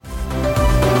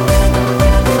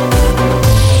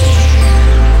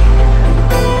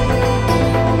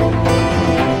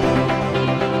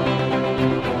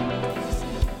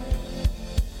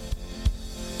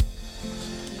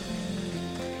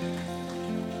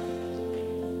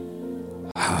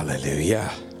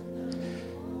Hallelujah.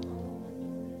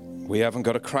 We haven't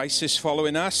got a crisis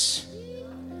following us.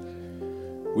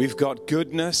 We've got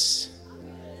goodness,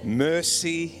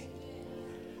 mercy.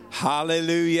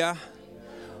 Hallelujah.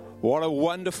 What a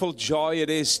wonderful joy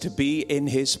it is to be in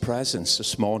his presence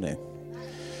this morning.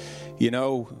 You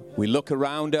know, we look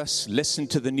around us, listen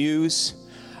to the news,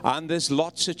 and there's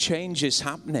lots of changes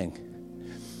happening.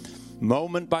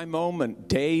 Moment by moment,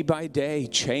 day by day,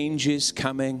 changes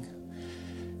coming,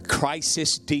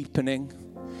 crisis deepening.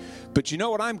 But you know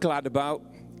what I'm glad about?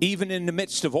 Even in the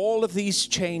midst of all of these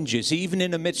changes, even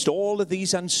in the midst of all of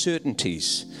these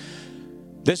uncertainties,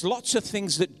 there's lots of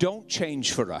things that don't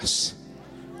change for us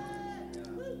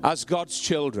as God's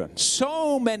children.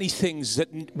 So many things that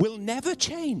will never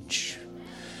change,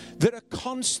 that are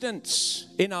constants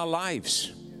in our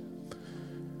lives.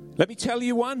 Let me tell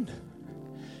you one.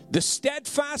 The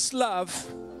steadfast love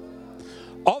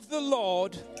of the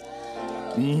Lord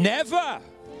never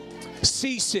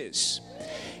ceases.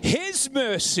 His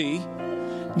mercy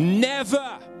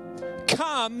never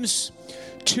comes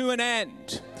to an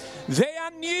end. They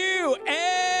are new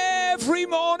every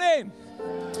morning.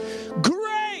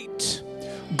 Great,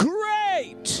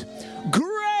 great,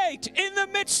 great. In the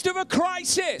midst of a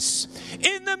crisis,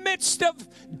 in the midst of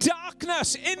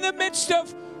darkness, in the midst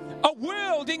of a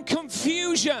world in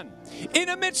confusion, in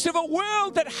the midst of a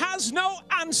world that has no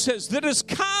answers, that has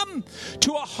come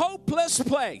to a hopeless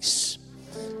place.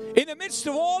 In the midst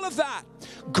of all of that,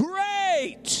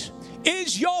 great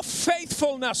is your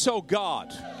faithfulness, O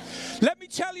God. Let me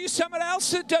tell you something else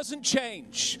that doesn't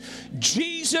change.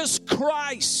 Jesus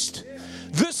Christ,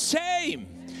 the same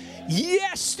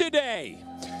yesterday,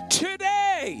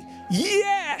 today,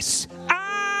 yes,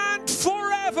 and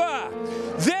forever.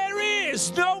 There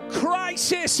is no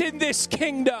crisis in this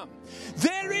kingdom.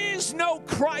 There is no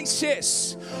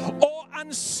crisis or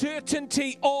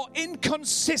uncertainty or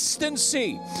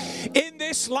inconsistency in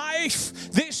this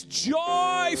life, this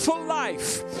joyful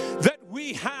life that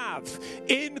we have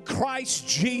in Christ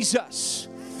Jesus.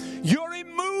 You're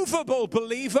immovable,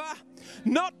 believer,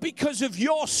 not because of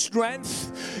your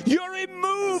strength. You're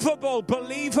immovable,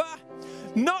 believer,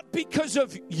 not because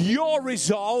of your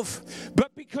resolve,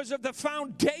 but because of the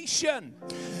foundation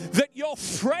that your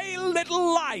frail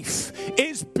little life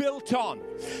is built on.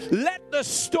 Let the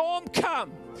storm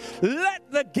come. Let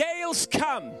the gales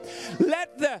come.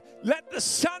 Let the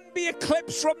sun be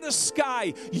eclipsed from the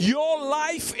sky. Your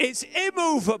life is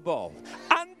immovable,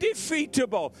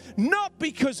 undefeatable, not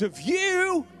because of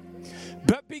you,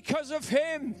 but because of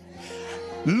him.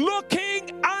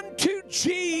 Looking unto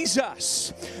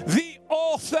Jesus, the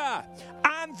author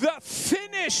and the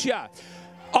finisher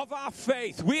of our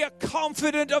faith. We are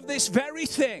confident of this very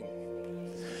thing,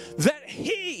 that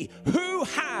he who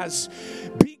has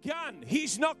begun,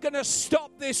 he's not going to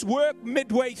stop this work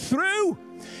midway through.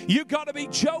 You got to be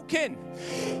joking.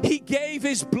 He gave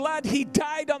his blood. He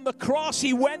died on the cross.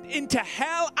 He went into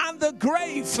hell and the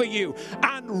grave for you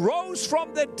and rose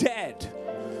from the dead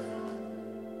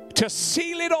to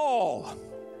seal it all.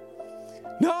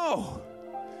 No,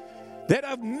 there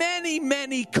are many,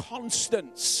 many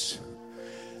constants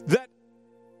that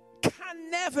can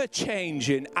never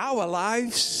change in our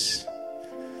lives.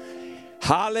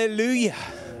 Hallelujah.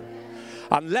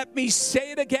 And let me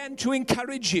say it again to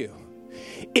encourage you.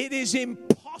 It is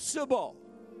impossible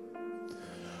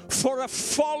for a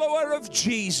follower of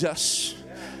Jesus,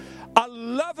 a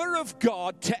lover of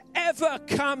God, to ever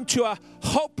come to a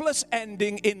hopeless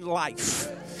ending in life.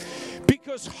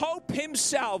 Because hope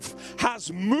himself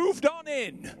has moved on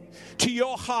in to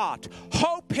your heart.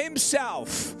 Hope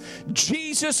himself,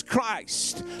 Jesus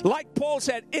Christ. Like Paul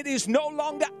said, it is no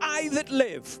longer I that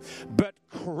live, but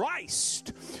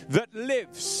Christ that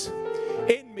lives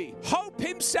in me. Hope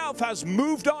himself has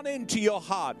moved on into your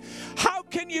heart. How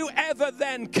can you ever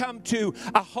then come to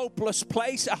a hopeless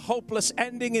place, a hopeless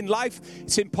ending in life?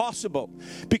 It's impossible,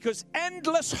 because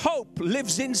endless hope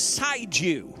lives inside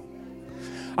you.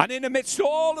 And in the midst of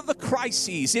all of the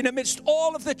crises, in the midst of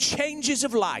all of the changes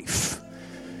of life,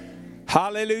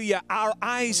 hallelujah, our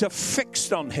eyes are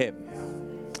fixed on him.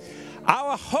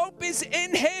 Our hope is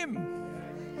in him.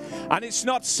 And it's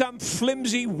not some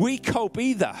flimsy, weak hope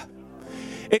either.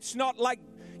 It's not like,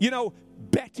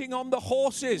 betting on the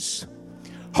horses,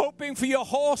 hoping for your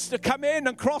horse to come in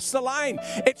and cross the line.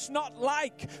 It's not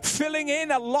like filling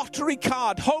in a lottery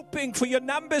card, hoping for your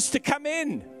numbers to come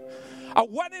in. A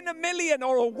 1 in a million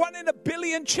or a 1 in a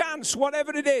billion chance,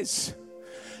 whatever it is.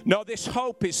 No, this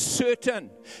hope is certain.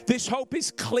 This hope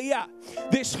is clear.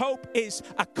 This hope is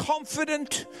a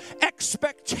confident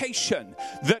expectation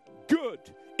that good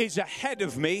is ahead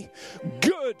of me.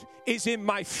 Good is in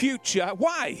my future.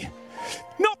 Why?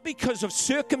 Not because of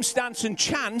circumstance and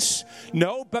chance,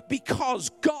 no, but because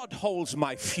God holds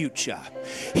my future.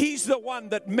 He's the one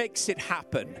that makes it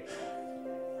happen.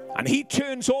 And he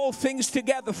turns all things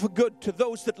together for good to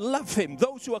those that love him,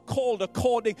 those who are called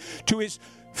according to his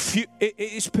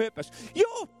purpose.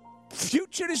 Your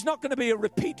future is not going to be a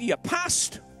repeat of your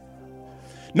past.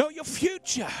 No, your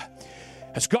future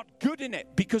has got good in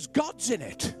it because God's in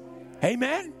it.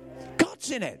 Amen?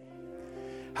 God's in it.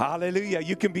 Hallelujah.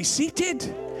 You can be seated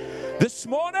this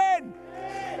morning.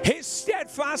 His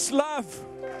steadfast love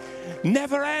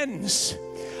never ends.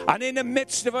 And in the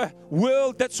midst of a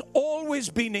world that's always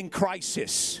been in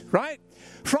crisis, right?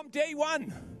 From day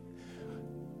one,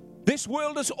 this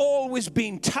world has always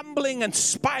been tumbling and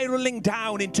spiraling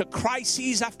down into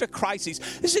crises after crises.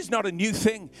 This is not a new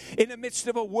thing. In the midst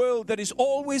of a world that has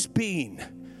always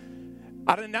been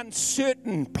at an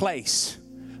uncertain place,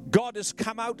 God has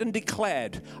come out and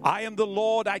declared, I am the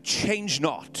Lord, I change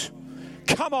not.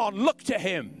 Come on, look to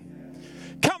him.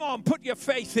 Come on, put your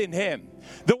faith in him.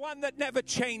 The one that never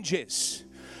changes.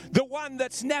 The one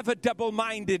that's never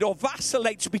double-minded or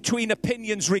vacillates between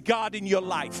opinions regarding your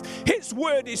life. His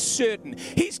word is certain.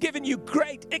 He's given you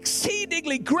great,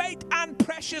 exceedingly great and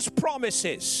precious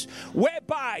promises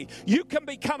whereby you can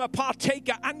become a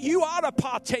partaker, and you are a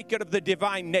partaker of the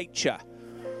divine nature.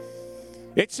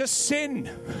 It's a sin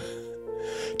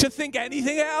to think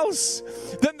anything else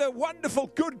than the wonderful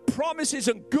good promises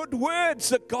and good words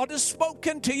that God has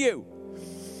spoken to you.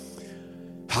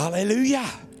 Hallelujah.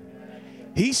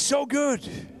 He's so good.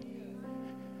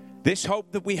 This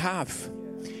hope that we have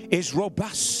is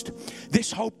robust.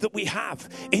 This hope that we have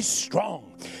is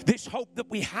strong. This hope that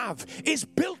we have is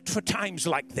built for times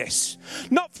like this.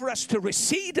 Not for us to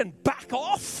recede and back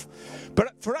off,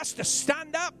 but for us to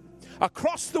stand up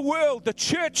across the world, the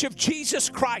church of Jesus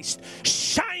Christ,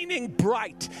 shining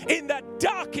bright in the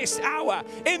darkest hour,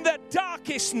 in the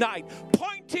darkest night,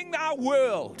 pointing our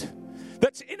world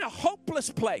that's in a hopeless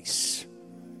place,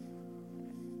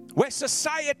 where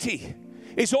society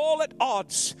is all at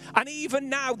odds, and even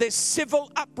now there's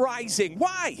civil uprising.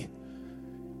 Why?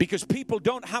 Because people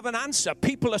don't have an answer.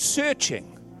 People are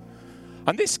searching.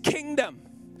 And this kingdom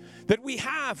that we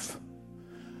have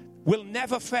will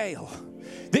never fail.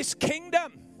 This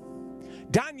kingdom,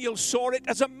 Daniel saw it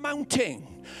as a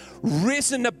mountain,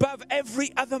 risen above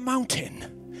every other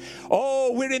mountain.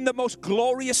 Oh, we're in the most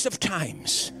glorious of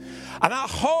times. And our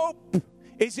hope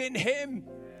is in him.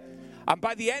 And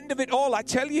by the end of it all, I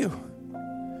tell you,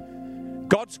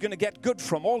 God's going to get good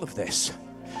from all of this.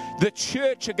 The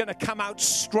church are going to come out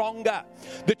stronger.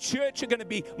 The church are going to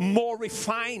be more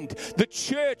refined. The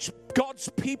church, God's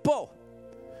people,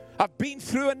 have been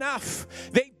through enough.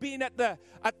 They've been at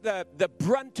the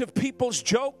brunt of people's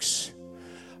jokes.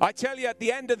 I tell you, at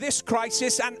the end of this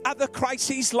crisis and other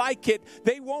crises like it,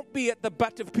 they won't be at the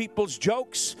butt of people's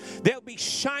jokes. They'll be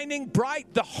shining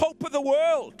bright, the hope of the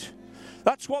world.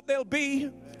 That's what they'll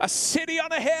be, a city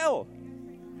on a hill.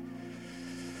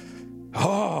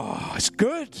 Oh, it's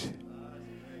good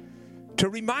to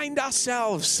remind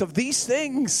ourselves of these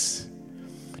things,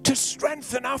 to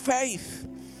strengthen our faith.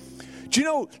 Do you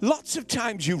know, lots of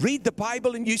times you read the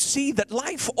Bible and you see that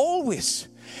life always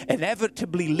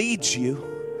inevitably leads you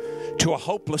to a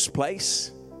hopeless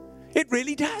place. It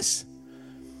really does.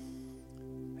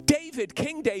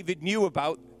 King David knew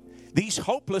about these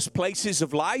hopeless places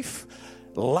of life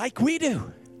like we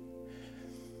do.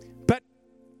 But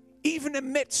even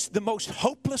amidst the most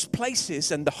hopeless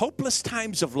places and the hopeless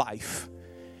times of life,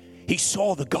 he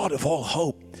saw the God of all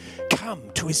hope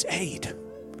come to his aid.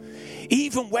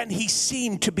 Even when he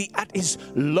seemed to be at his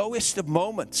lowest of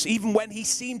moments, even when he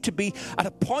seemed to be at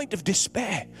a point of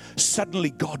despair, suddenly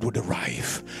God would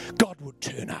arrive. God would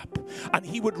turn up. And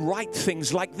he would write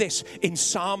things like this in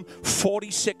Psalm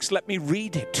 46. Let me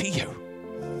read it to you.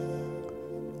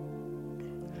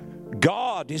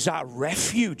 God is our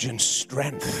refuge and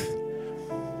strength.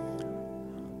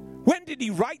 When did he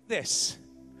write this?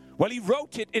 Well, he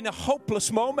wrote it in a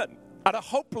hopeless moment, at a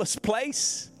hopeless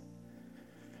place.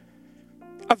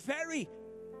 A very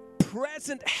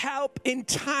present help in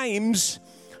times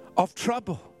of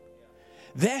trouble.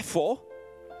 Therefore,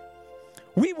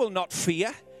 we will not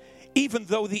fear, even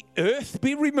though the earth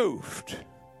be removed,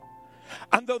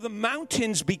 and though the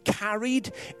mountains be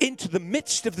carried into the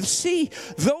midst of the sea,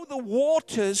 though the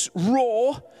waters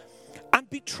roar and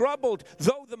be troubled,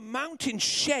 though the mountains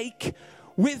shake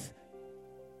with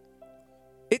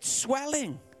its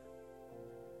swelling.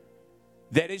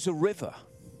 There is a river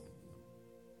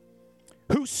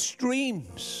whose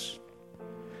streams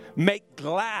make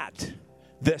glad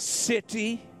the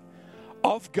city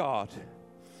of God,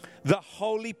 the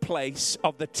holy place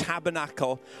of the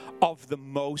tabernacle of the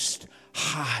Most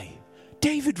High.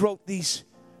 David wrote these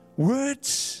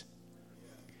words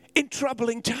in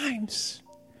troubling times,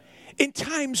 in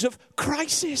times of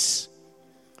crisis.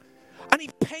 And he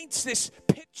paints this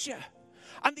picture,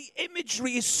 and the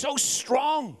imagery is so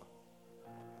strong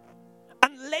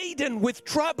and laden with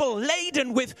trouble,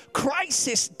 laden with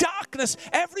crisis, darkness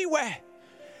everywhere.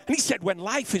 And he said, when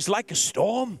life is like a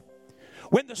storm,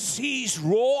 when the seas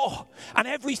roar and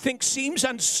everything seems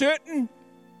uncertain,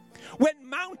 when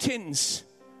mountains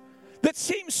that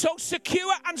seem so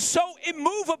secure and so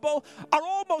immovable are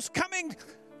almost coming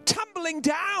tumbling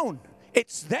down,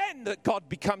 it's then that God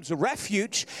becomes a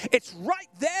refuge. It's right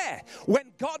there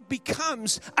when God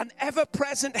becomes an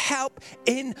ever-present help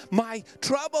in my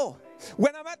trouble.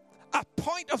 When I'm at a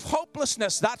point of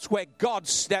hopelessness, that's where God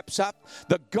steps up,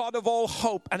 the God of all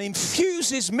hope, and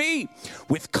infuses me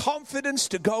with confidence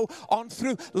to go on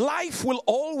through. Life will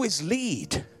always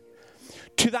lead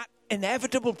to that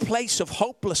inevitable place of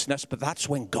hopelessness, but that's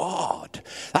when God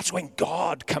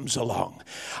comes along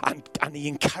and he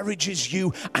encourages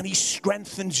you and he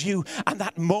strengthens you, and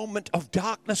that moment of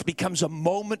darkness becomes a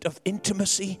moment of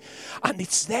intimacy. And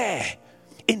it's there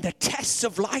in the tests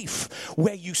of life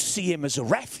where you see him as a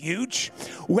refuge,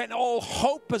 when all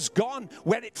hope has gone,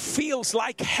 when it feels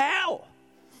like hell.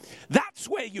 That's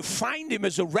where you find him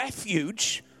as a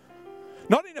refuge.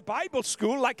 Not in a Bible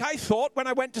school like I thought when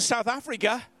I went to South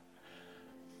Africa.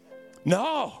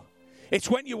 No, it's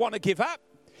when you want to give up.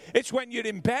 It's when you're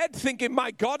in bed thinking,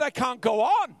 my God, I can't go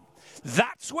on.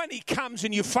 That's when he comes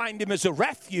and you find him as a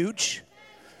refuge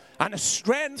and a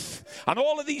strength. And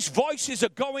all of these voices are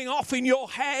going off in your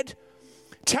head,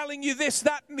 telling you this,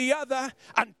 that, and the other.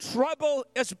 And trouble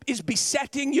is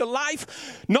besetting your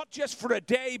life, not just for a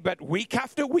day, but week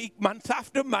after week, month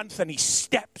after month. And he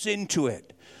steps into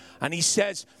it. And he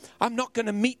says, I'm not going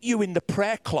to meet you in the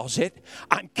prayer closet.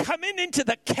 I'm coming into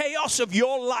the chaos of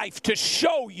your life to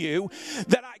show you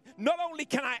that not only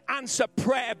can I answer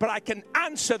prayer, but I can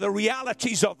answer the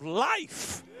realities of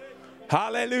life.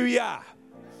 Hallelujah.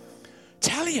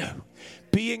 Tell you,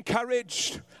 be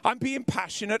encouraged. I'm being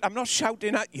passionate. I'm not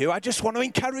shouting at you. I just want to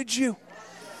encourage you.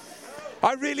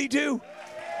 I really do.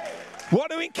 Want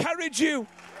to encourage you.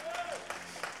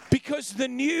 Because the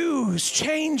news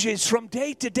changes from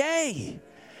day to day.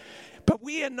 But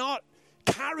we are not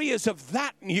carriers of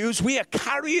that news. We are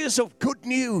carriers of good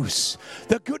news.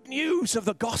 The good news of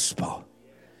the gospel.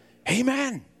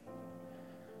 Amen.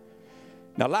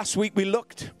 Now, last week we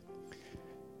looked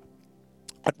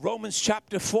at Romans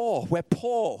chapter 4, where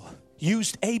Paul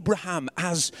used Abraham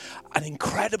as an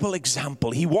incredible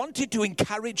example. He wanted to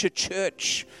encourage a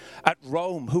church at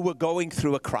Rome who were going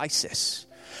through a crisis.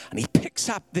 And he picks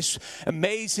up this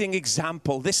amazing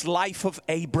example, this life of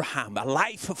Abraham, a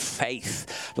life of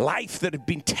faith, life that had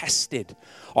been tested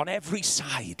on every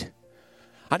side.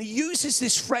 And he uses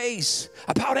this phrase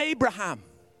about Abraham,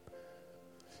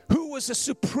 who was a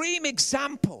supreme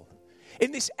example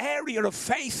in this area of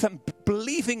faith and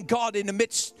believing God in the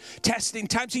midst of testing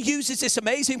times. He uses this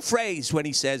amazing phrase when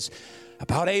he says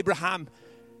about Abraham,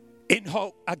 in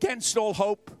hope, against all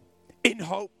hope, in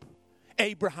hope,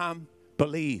 Abraham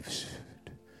believes.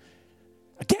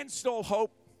 Against all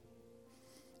hope,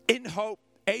 in hope,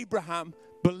 Abraham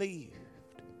believed.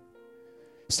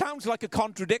 Sounds like a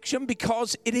contradiction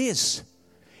because it is.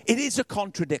 It is a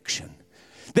contradiction.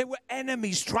 There were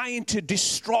enemies trying to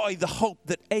destroy the hope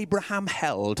that Abraham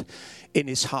held in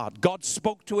his heart. God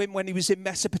spoke to him when he was in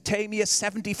Mesopotamia,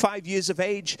 75 years of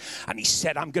age, and he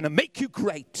said, I'm going to make you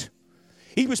great.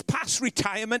 He was past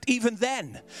retirement even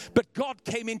then. But God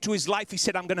came into his life. He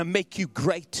said, I'm going to make you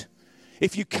great.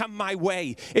 If you come my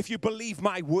way, if you believe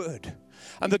my word.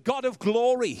 And the God of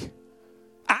glory,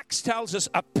 Acts tells us,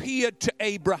 appeared to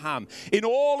Abraham in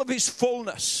all of his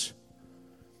fullness.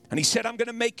 And he said, I'm going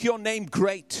to make your name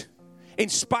great. In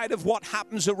spite of what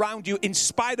happens around you, in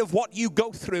spite of what you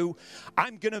go through,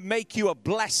 I'm going to make you a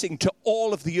blessing to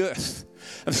all of the earth.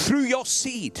 And through your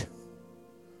seed,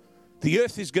 the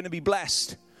earth is going to be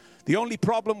blessed. The only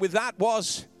problem with that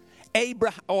was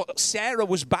Sarah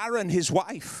was barren, his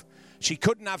wife. She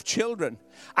couldn't have children.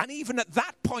 And even at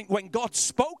that point when God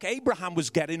spoke, Abraham was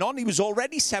getting on. He was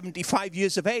already 75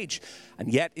 years of age.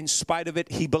 And yet, in spite of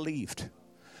it, he believed.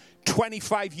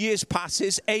 25 years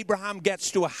passes. Abraham gets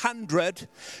to 100.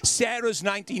 Sarah's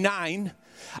 99.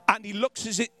 and he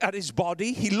looks at his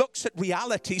body. He looks at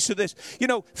reality. So there's,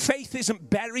 faith isn't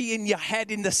burying your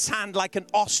head in the sand like an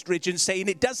ostrich and saying,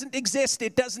 it doesn't exist,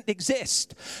 it doesn't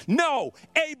exist. No,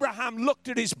 Abraham looked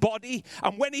at his body,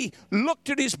 and when he looked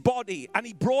at his body and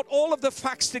he brought all of the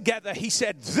facts together, he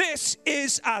said, this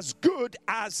is as good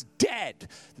as dead.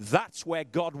 That's where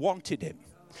God wanted him.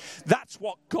 That's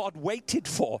what God waited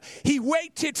for. He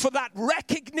waited for that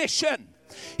recognition.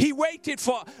 He waited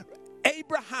for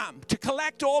Abraham to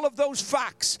collect all of those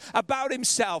facts about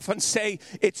himself and say,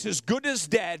 it's as good as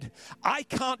dead. I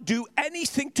can't do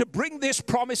anything to bring this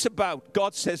promise about.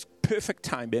 God says, perfect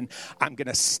timing. I'm going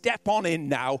to step on in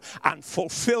now and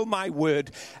fulfill my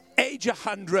word. Age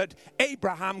 100,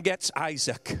 Abraham gets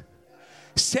Isaac.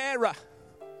 Sarah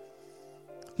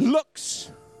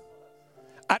looks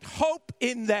at hope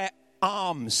in their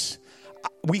arms.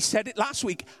 We said it last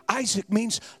week. Isaac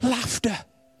means laughter.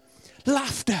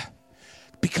 Laughter.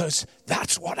 Because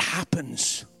that's what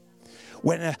happens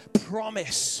when a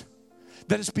promise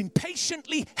that has been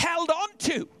patiently held on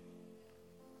to.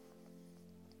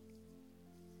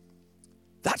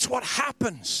 That's what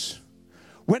happens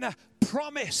when a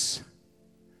promise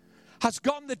has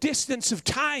gone the distance of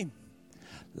time.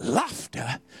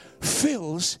 Laughter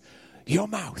fills your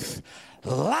mouth.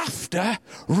 Laughter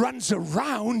runs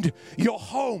around your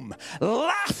home.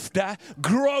 Laughter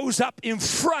grows up in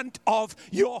front of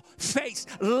your face.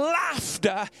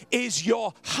 Laughter is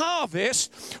your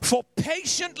harvest for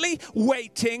patiently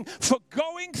waiting, for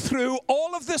going through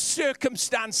all of the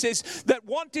circumstances that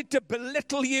wanted to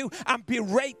belittle you and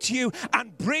berate you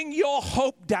and bring your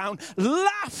hope down.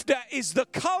 Laughter is the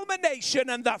culmination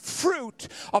and the fruit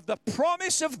of the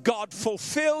promise of God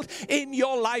fulfilled in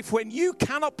your life. When you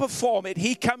cannot perform it,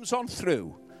 he comes on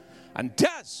through and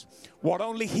does what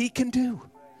only he can do.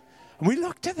 And we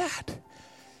looked at that.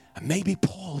 And maybe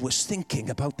Paul was thinking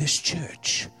about this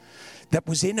church that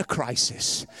was in a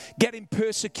crisis, getting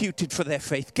persecuted for their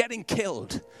faith, getting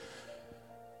killed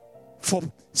for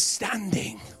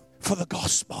standing for the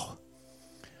gospel.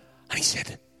 And he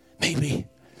said, maybe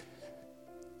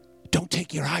don't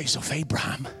take your eyes off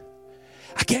Abraham.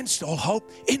 Against all hope,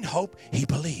 in hope, he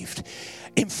believed.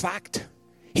 In fact,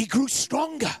 he grew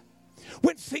stronger.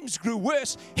 When things grew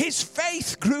worse, his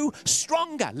faith grew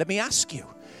stronger. Let me ask you,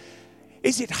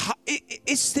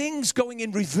 is things going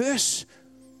in reverse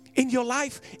in your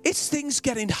life? Is things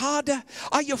getting harder?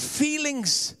 Are your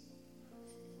feelings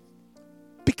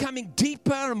becoming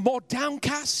deeper and more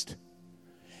downcast?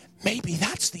 Maybe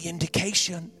that's the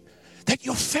indication that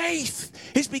your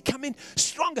faith is becoming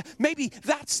stronger. Maybe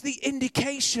that's the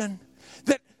indication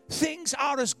that things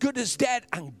are as good as dead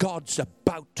and God's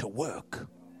about to work.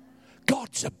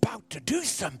 God's about to do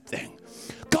something.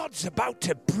 God's about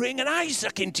to bring an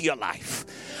Isaac into your life.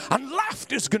 And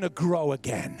laughter's going to grow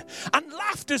again. And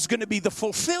laughter's going to be the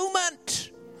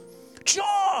fulfillment.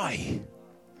 Joy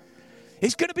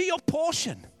is going to be your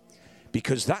portion.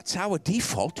 Because that's our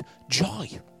default, joy.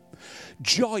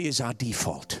 Joy is our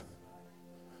default.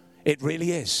 It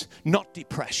really is. Not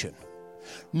depression.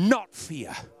 Not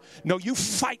fear. No, you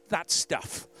fight that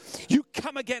stuff. You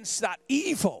come against that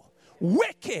evil,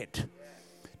 wicked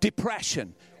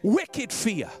depression, wicked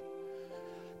fear.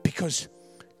 Because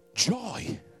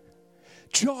joy,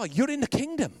 you're in the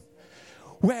kingdom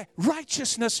where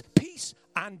righteousness, peace,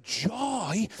 and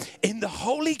joy in the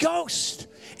Holy Ghost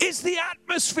is the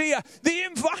atmosphere, the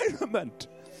environment.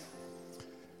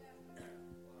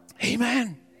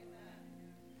 Amen.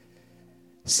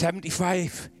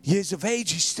 75 years of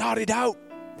age, he started out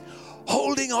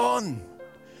holding on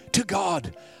to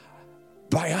God.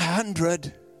 By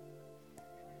 100,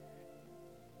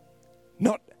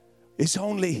 not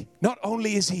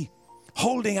only is he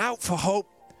holding out for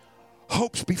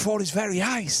hope's before his very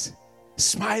eyes,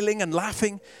 smiling and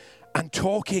laughing and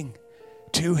talking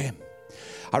to him.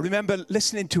 I remember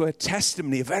listening to a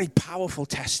testimony, a very powerful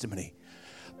testimony,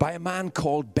 by a man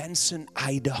called Benson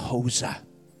Idahosa,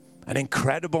 an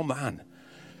incredible man,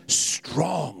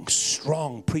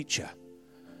 strong preacher.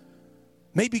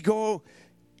 Maybe go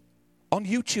on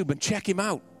YouTube and check him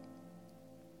out.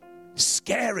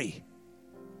 Scary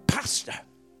pastor.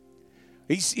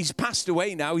 He's passed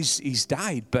away now. He's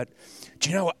died. But do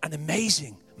you know, an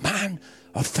amazing man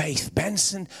of faith,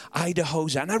 Benson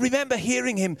Idahosa. And I remember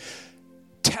hearing him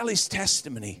tell his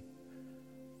testimony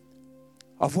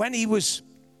of when he was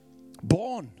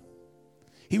born.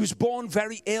 He was born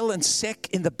very ill and sick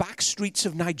in the back streets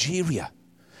of Nigeria.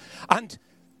 And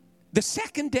the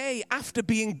second day after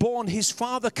being born, his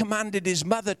father commanded his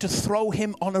mother to throw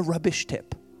him on a rubbish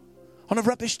tip. On a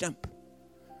rubbish dump.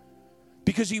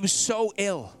 Because he was so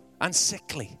ill and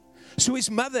sickly. So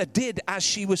his mother did as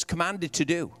she was commanded to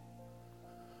do.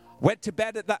 Went to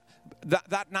bed at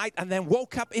that night and then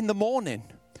woke up in the morning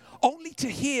only to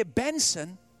hear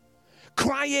Benson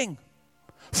crying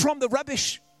from the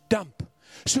rubbish dump.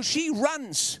 So she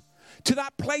runs to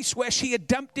that place where she had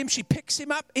dumped him. She picks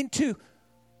him up into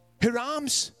her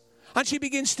arms and she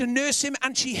begins to nurse him,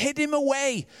 and she hid him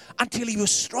away until he was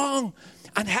strong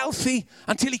and healthy,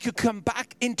 until he could come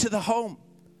back into the home.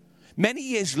 Many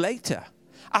years later,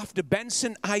 after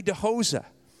Benson Idahosa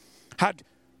had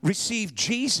received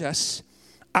Jesus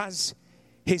as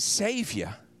his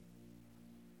Savior,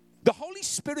 the Holy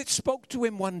Spirit spoke to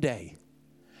him one day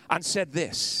and said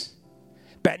this,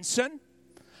 Benson,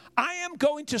 I am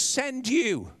going to send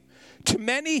you to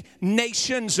many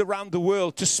nations around the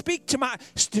world to speak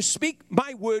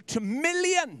my word to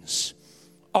millions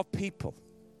of people.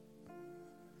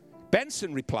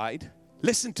 Benson replied,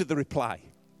 listen to the reply.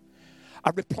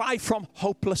 A reply from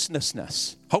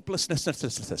hopelessness.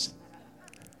 Hopelessness.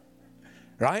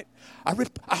 Right?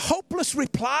 A hopeless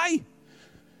reply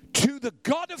to the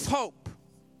God of hope.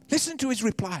 Listen to his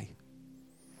reply.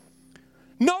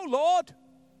 No, Lord,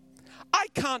 I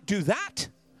can't do that.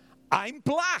 I'm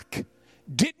black.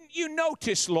 Didn't you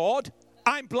notice, Lord?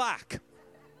 I'm black.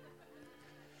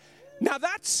 Now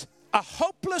that's a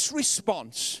hopeless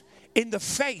response in the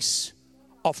face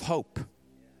of hope.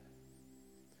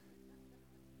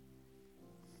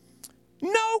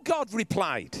 No, God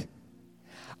replied.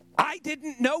 I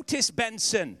didn't notice,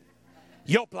 Benson.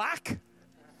 You're black.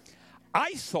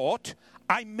 I thought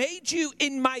I made you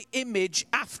in my image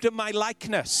after my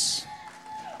likeness.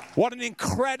 What an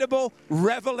incredible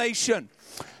revelation.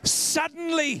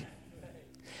 Suddenly,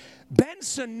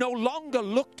 Benson no longer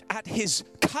looked at his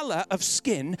color of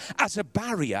skin as a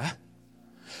barrier,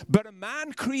 but a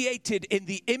man created in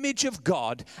the image of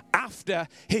God after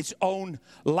his own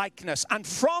likeness. And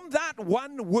from that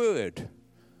one word,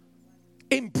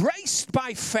 embraced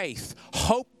by faith,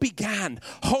 hope began.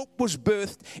 Hope was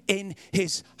birthed in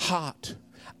his heart.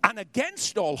 And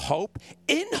against all hope,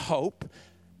 in hope,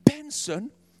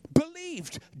 Benson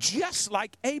believed, just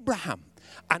like Abraham.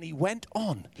 And he went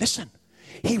on, listen,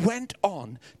 he went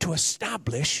on to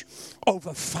establish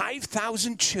over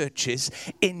 5,000 churches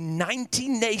in 90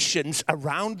 nations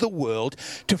around the world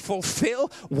to fulfill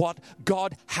what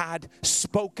God had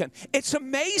spoken. It's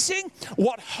amazing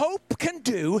what hope can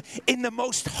do in the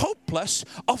most hopeless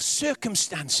of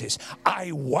circumstances.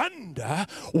 I wonder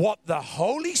what the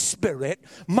Holy Spirit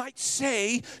might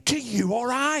say to you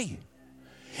or I.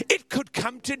 It could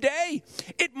come today.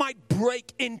 It might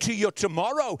break into your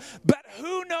tomorrow. But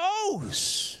who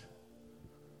knows?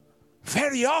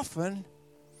 Very often,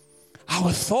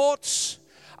 our thoughts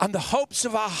and the hopes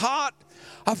of our heart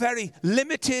are very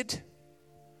limited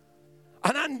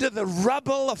and under the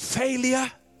rubble of failure.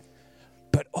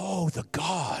 But oh, the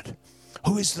God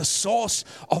who is the source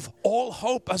of all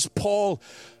hope, as Paul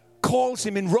calls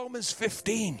him in Romans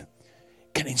 15,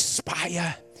 can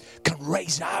inspire, can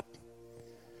raise up,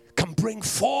 can bring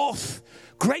forth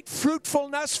great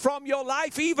fruitfulness from your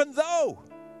life, even though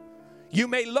you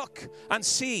may look and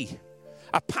see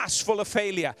a past full of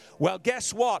failure. Well,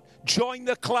 guess what? Join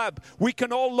the club. We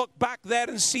can all look back there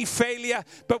and see failure,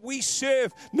 but we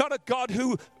serve not a God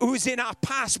who is in our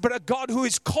past, but a God who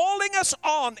is calling us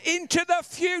on into the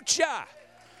future.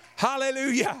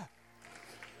 Hallelujah.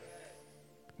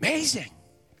 Amazing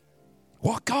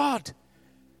what God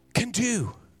can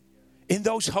do in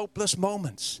those hopeless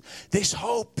moments. This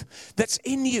hope that's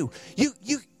in you.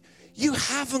 You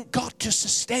haven't got to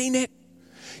sustain it.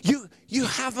 You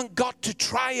haven't got to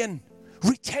try and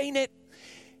retain it.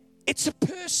 It's a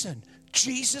person,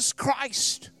 Jesus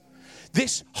Christ.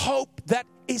 This hope that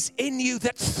is in you,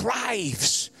 that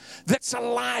thrives, that's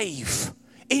alive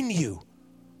in you.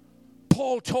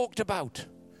 Paul talked about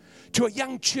to a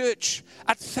young church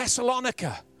at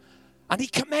Thessalonica, and he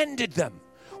commended them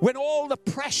when all the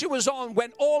pressure was on,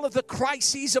 when all of the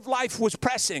crises of life was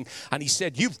pressing. And he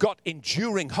said, you've got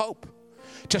enduring hope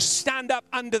to stand up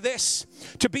under this,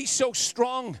 to be so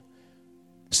strong,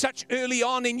 such early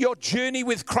on in your journey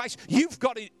with Christ. You've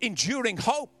got enduring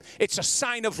hope. It's a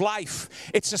sign of life.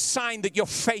 It's a sign that your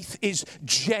faith is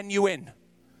genuine.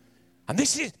 And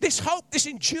this hope, this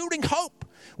enduring hope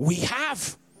we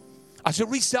have as a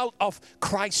result of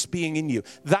Christ being in you.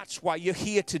 That's why you're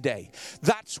here today.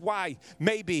 That's why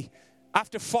maybe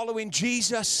after following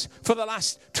Jesus for the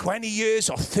last 20 years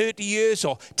or 30 years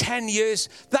or 10 years,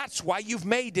 that's why you've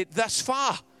made it thus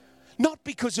far. Not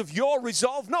because of your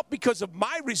resolve, not because of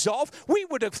my resolve. We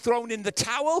would have thrown in the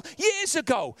towel years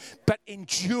ago. But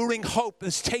enduring hope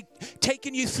has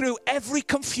taken you through every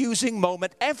confusing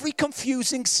moment, every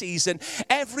confusing season,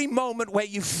 every moment where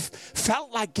you've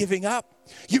felt like giving up.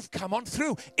 You've come on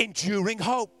through enduring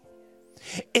hope.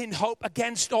 In hope,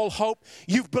 against all hope,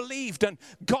 you've believed and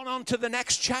gone on to the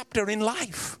next chapter in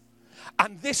life.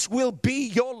 And this will be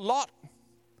your lot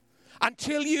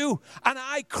until you and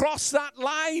I cross that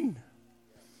line.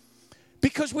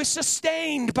 Because we're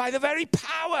sustained by the very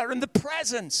power and the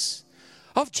presence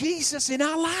of Jesus in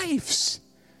our lives.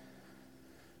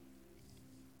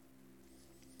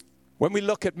 When we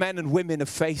look at men and women of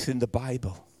faith in the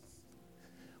Bible,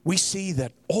 we see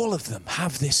that all of them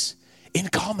have this in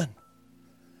common.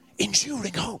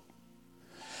 Enduring hope.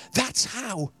 That's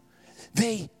how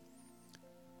they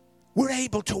were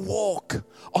able to walk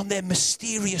on their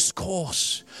mysterious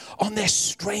course, on their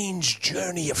strange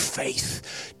journey of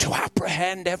faith, to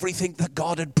apprehend everything that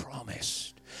God had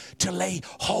promised, to lay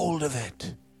hold of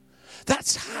it.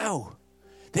 That's how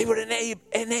they were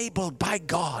enabled by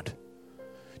God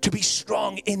to be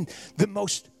strong in the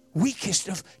most weakest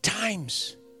of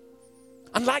times.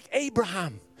 And like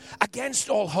Abraham, against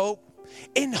all hope,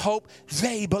 in hope,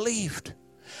 they believed.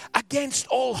 Against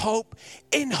all hope,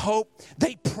 in hope,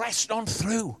 they pressed on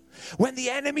through. When the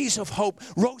enemies of hope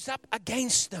rose up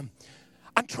against them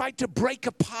and tried to break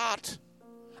apart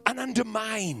and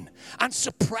undermine and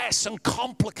suppress and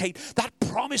complicate that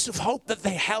promise of hope that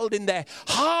they held in their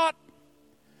heart,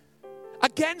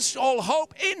 against all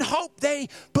hope, in hope, they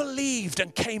believed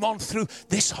and came on through.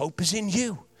 This hope is in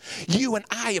you. You and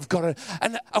I have got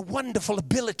a wonderful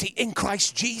ability in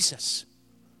Christ Jesus.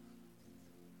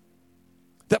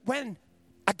 That when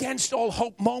against all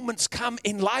hope moments come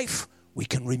in life, we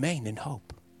can remain in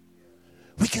hope.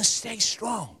 We can stay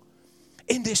strong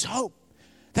in this hope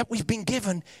that we've been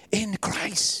given in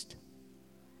Christ.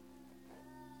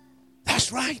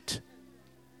 That's right.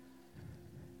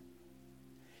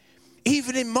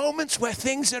 Even in moments where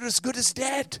things are as good as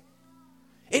dead,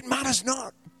 it matters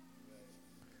not.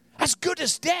 As good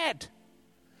as dead.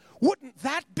 Wouldn't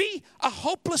that be a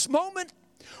hopeless moment?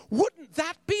 Wouldn't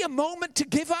that be a moment to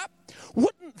give up?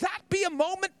 Wouldn't that be a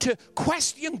moment to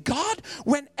question God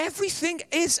when everything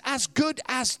is as good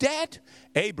as dead?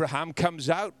 Abraham comes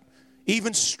out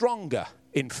even stronger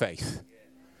in faith.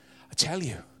 I tell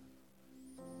you,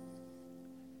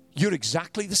 you're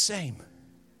exactly the same.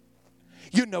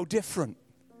 You're no different.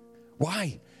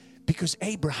 Why? Because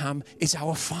Abraham is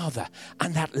our father,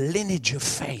 and that lineage of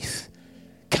faith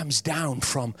comes down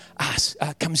from us,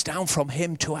 comes down from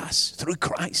him to us through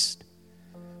Christ.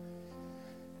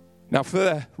 Now, for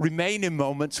the remaining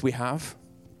moments we have,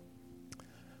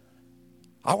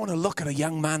 I want to look at a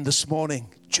young man this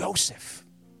morning, Joseph.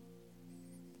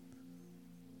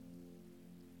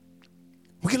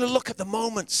 We're going to look at the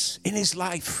moments in his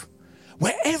life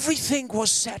where everything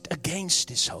was set against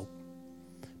his hope,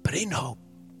 but in hope,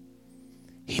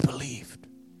 he believed.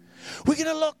 We're going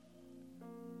to look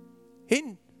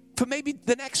in for maybe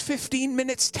the next 15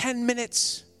 minutes, 10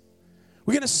 minutes.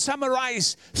 We're going to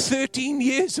summarize 13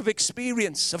 years of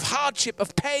experience, of hardship,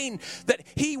 of pain that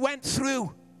he went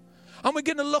through. And we're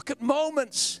going to look at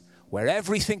moments where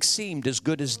everything seemed as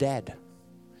good as dead.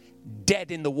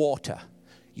 Dead in the water.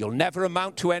 You'll never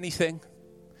amount to anything.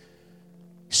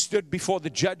 Stood before the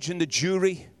judge and the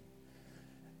jury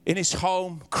in his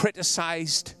home,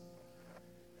 criticized.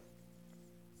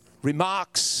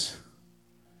 Remarks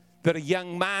that a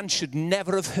young man should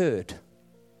never have heard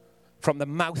from the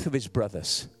mouth of his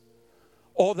brothers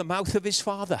or the mouth of his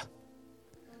father.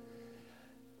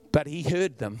 But he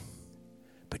heard them.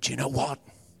 But you know what?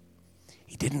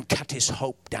 He didn't cut his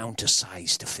hope down to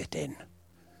size to fit in.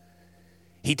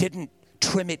 He didn't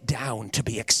trim it down to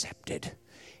be accepted.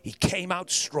 He came out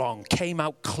strong, came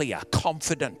out clear,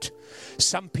 confident.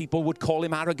 Some people would call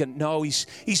him arrogant. No, he's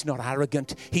not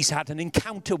arrogant. He's had an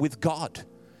encounter with God.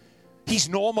 He's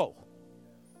normal.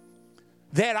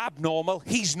 They're abnormal.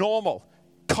 He's normal.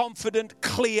 Confident,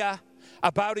 clear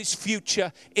about his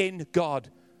future in God.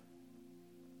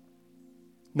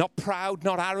 Not proud,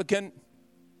 not arrogant.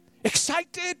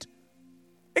 Excited.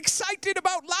 Excited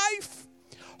about life.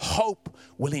 Hope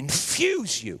will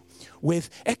infuse you with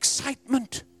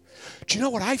excitement. Do you know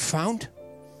what I found?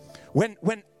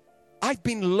 When I've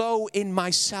been low in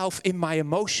myself, in my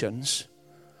emotions,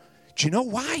 do you know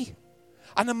why?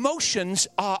 And emotions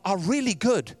are really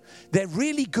good. They're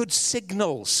really good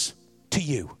signals to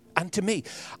you and to me.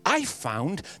 I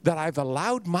found that I've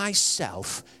allowed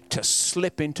myself to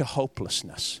slip into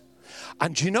hopelessness.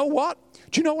 And do you know what?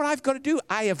 Do you know what I've got to do?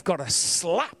 I have got to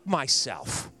slap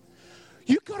myself.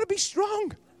 You've got to be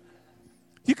strong.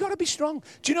 You've got to be strong.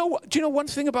 Do you know one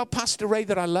thing about Pastor Ray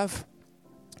that I love?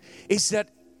 Is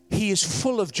that he is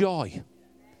full of joy.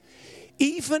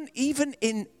 Even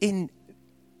in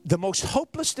the most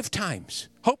hopeless of times,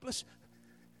 hopeless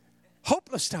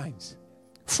times,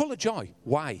 full of joy.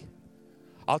 Why?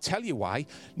 I'll tell you why.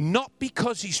 Not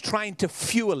because he's trying to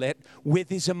fuel it with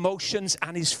his emotions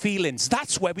and his feelings.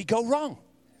 That's where we go wrong.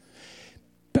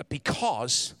 But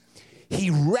because he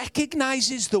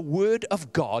recognizes the word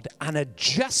of God and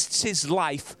adjusts his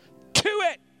life to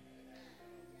it.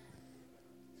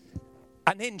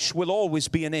 An inch will always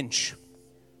be an inch.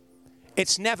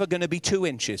 It's never going to be 2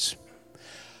 inches.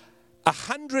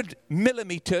 100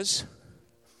 millimeters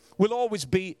will always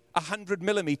be 100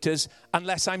 millimeters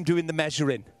unless I'm doing the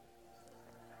measuring.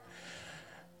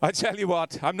 I tell you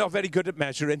what, I'm not very good at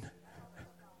measuring.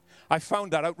 I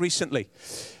found that out recently.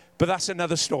 But that's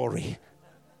another story.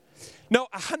 No,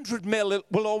 100 mil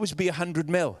will always be 100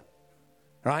 mil.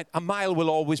 Right? A mile will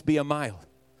always be a mile.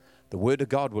 The word of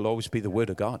God will always be the word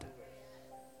of God.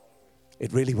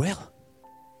 It really will.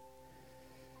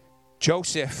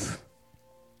 Joseph,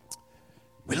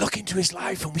 we look into his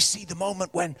life and we see the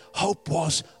moment when hope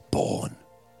was born.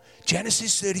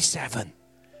 Genesis 37.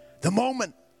 The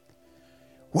moment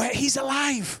where he's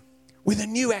alive with a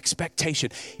new expectation.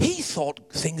 He thought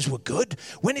things were good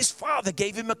when his father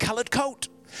gave him a colored coat.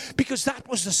 Because that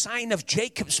was the sign of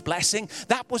Jacob's blessing.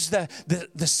 That was the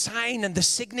sign and the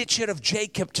signature of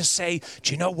Jacob to say,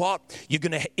 do you know what? You're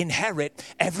going to inherit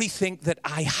everything that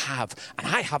I have. And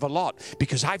I have a lot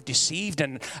because I've deceived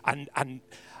and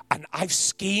I've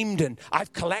schemed and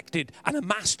I've collected and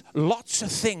amassed lots of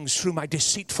things through my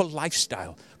deceitful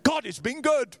lifestyle. God has been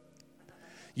good.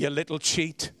 You little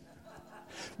cheat.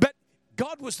 But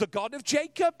God was the God of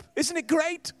Jacob. Isn't it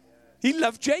great? He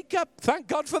loved Jacob. Thank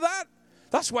God for that.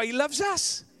 That's why he loves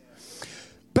us.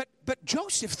 But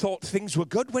Joseph thought things were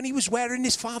good when he was wearing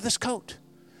his father's coat.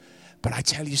 But I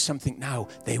tell you something now,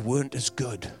 they weren't as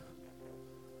good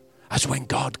as when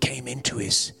God came into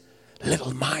his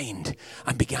little mind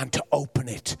and began to open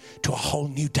it to a whole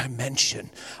new dimension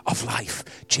of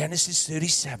life. Genesis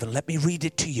 37, let me read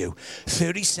it to you.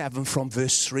 37 from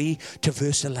verse 3 to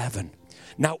verse 11.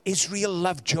 Now Israel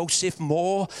loved Joseph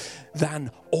more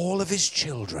than all of his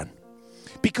children,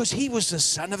 because he was the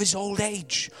son of his old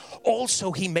age.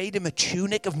 Also, he made him a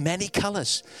tunic of many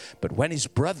colors. But when his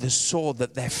brothers saw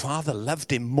that their father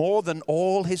loved him more than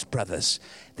all his brothers,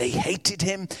 they hated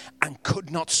him and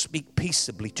could not speak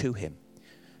peaceably to him.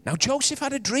 Now, Joseph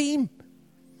had a dream,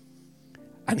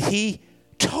 and he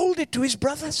told it to his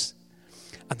brothers,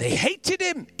 and they hated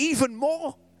him even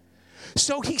more.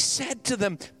 So he said to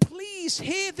them, please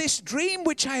hear this dream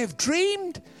which I have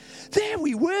dreamed. There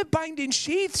we were binding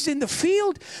sheaths in the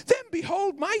field. Then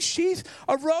behold, my sheath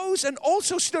arose and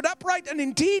also stood upright. And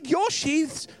indeed, your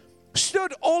sheaths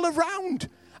stood all around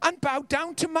and bowed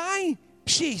down to my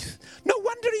sheath. No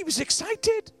wonder he was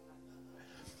excited.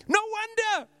 No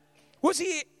wonder was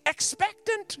he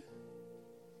expectant.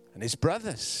 And his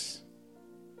brothers.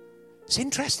 It's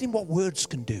interesting what words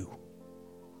can do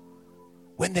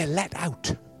when they're let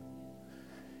out.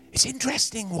 It's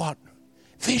interesting what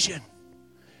vision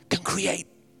can create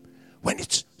when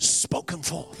it's spoken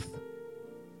forth.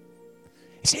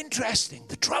 It's interesting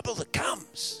the trouble that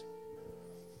comes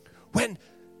when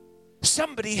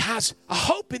somebody has a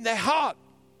hope in their heart,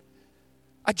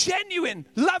 a genuine,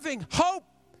 loving hope,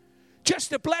 just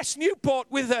to bless Newport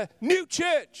with a new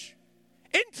church.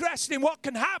 Interesting what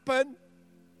can happen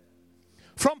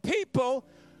from people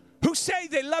who say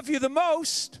they love you the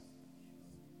most.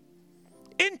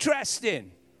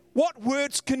 Interesting what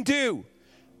words can do.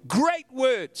 Great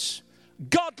words,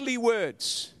 godly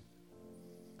words,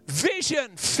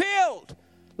 vision-filled,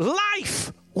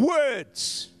 life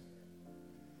words.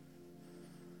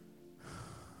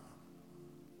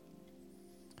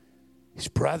 His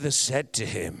brothers said to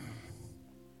him,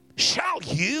 shall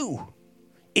you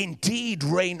indeed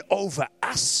reign over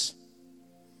us?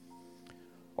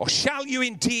 Or shall you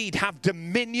indeed have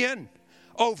dominion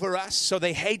over us? So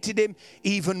they hated him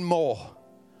even more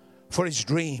for his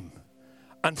dream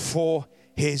and for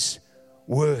his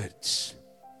words.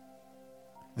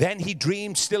 Then he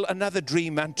dreamed still another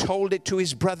dream and told it to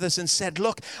his brothers and said,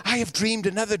 look, I have dreamed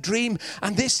another dream,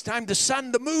 and this time the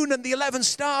sun, the moon, and the 11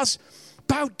 stars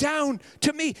bowed down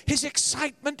to me. His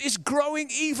excitement is growing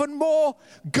even more.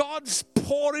 God's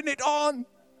pouring it on.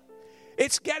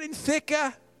 It's getting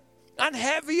thicker and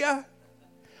heavier.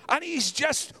 And he's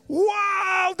just,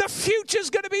 wow, the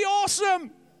future's going to be awesome.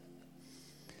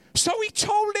 So he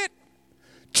told it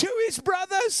to his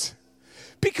brothers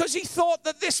because he thought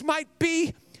that this might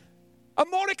be a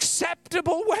more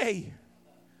acceptable way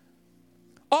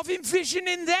of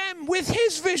envisioning them with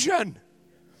his vision.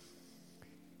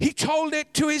 He told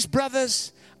it to his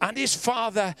brothers and his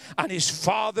father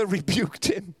rebuked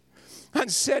him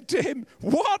and said to him,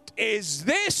 "What is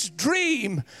this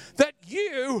dream that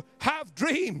you have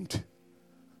dreamed?"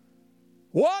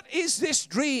 What is this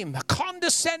dream? A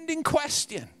condescending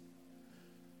question.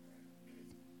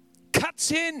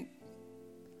 Cuts in.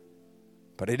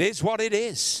 But it is what it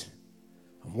is.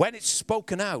 And when it's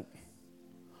spoken out,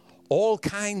 all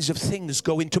kinds of things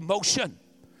go into motion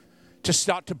to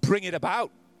start to bring it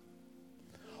about.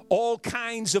 All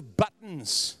kinds of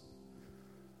buttons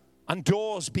and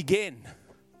doors begin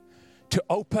to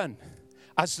open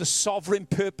as the sovereign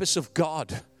purpose of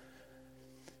God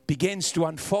begins to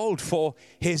unfold for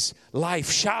his life.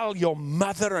 Shall your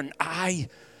mother and I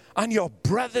and your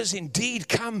brothers indeed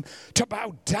come to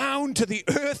bow down to the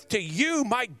earth to you?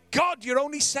 My God, you're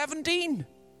only 17.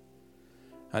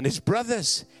 And his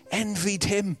brothers envied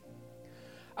him.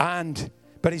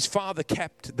 But his father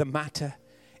kept the matter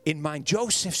in mind.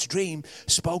 Joseph's dream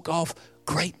spoke of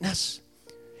greatness.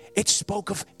 It spoke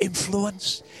of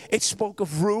influence. It spoke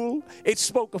of rule. It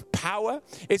spoke of power.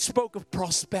 It spoke of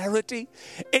prosperity.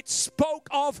 It spoke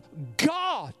of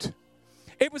God.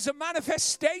 It was a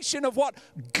manifestation of what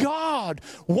God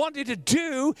wanted to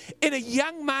do in a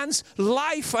young man's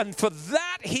life. And for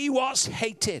that, he was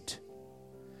hated.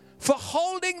 For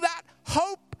holding that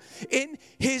hope in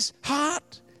his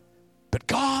heart. But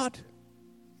God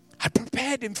had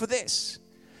prepared him for this.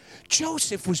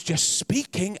 Joseph was just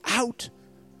speaking out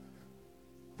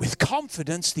with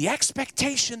confidence, the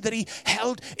expectation that he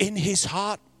held in his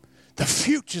heart. The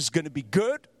future's going to be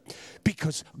good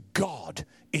because God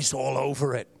is all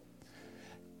over it.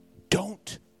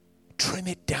 Don't trim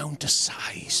it down to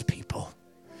size, people.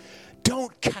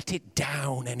 Don't cut it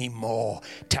down anymore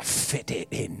to fit it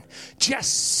in.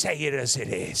 Just say it as it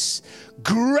is.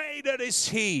 Greater is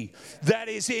he that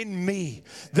is in me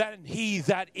than he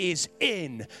that is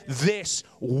in this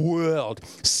world.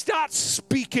 Start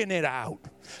speaking it out.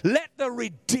 Let the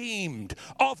redeemed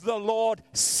of the Lord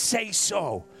say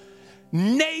so.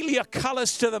 Nail your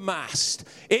colors to the mast.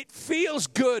 It feels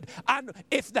good. And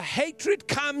if the hatred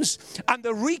comes and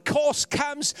the recourse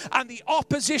comes and the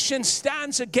opposition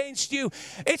stands against you,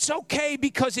 it's okay,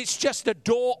 because it's just a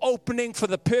door opening for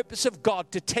the purpose of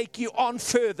God to take you on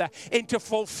further into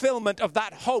fulfillment of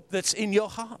that hope that's in your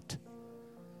heart.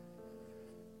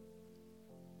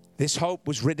 This hope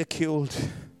was ridiculed.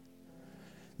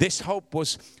 This hope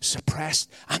was suppressed,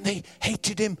 and they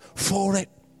hated him for it.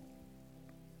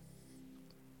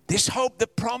 This hope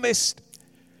that promised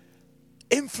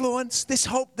influence, this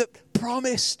hope that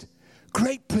promised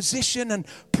great position and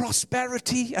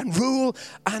prosperity and rule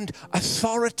and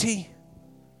authority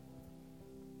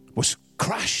was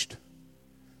crushed.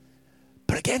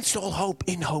 But against all hope,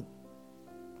 in hope,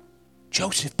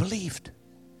 Joseph believed,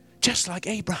 just like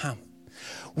Abraham.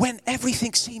 When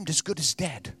everything seemed as good as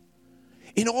dead,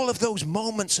 in all of those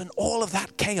moments and all of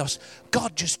that chaos,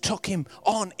 God just took him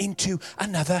on into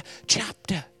another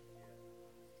chapter.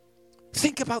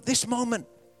 Think about this moment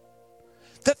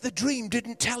that the dream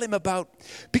didn't tell him about,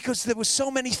 because there were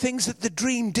so many things that the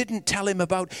dream didn't tell him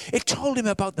about. It told him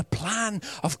about the plan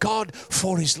of God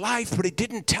for his life, but it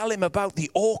didn't tell him about the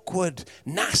awkward,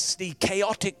 nasty,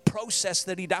 chaotic process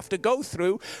that he'd have to go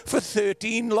through for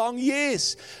 13 long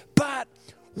years. But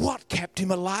what kept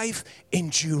him alive?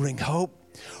 Enduring hope.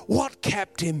 What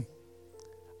kept him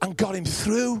and got him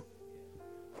through?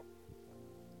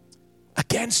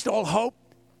 Against all hope,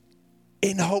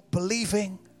 in hope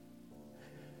believing.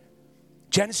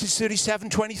 Genesis 37,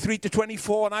 23 to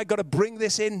 24, and I got to bring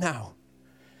this in now.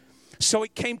 So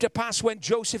it came to pass when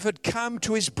Joseph had come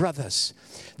to his brothers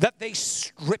that they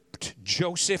stripped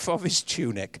Joseph of his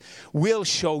tunic. We'll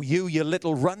show you, you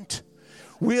little runt.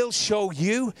 We'll show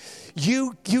you.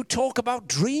 You talk about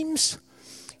dreams.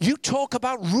 You talk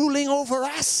about ruling over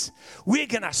us. We're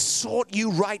going to sort you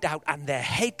right out. And their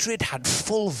hatred had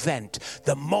full vent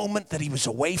the moment that he was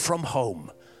away from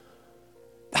home.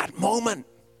 That moment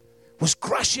was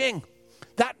crushing.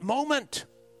 That moment.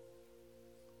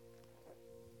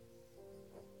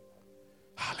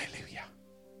 Hallelujah.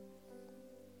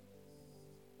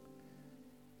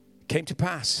 It came to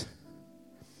pass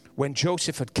when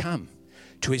Joseph had come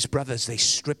to his brothers, they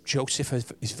stripped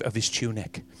Joseph of his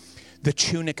tunic. The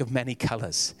tunic of many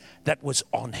colors that was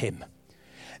on him.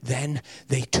 Then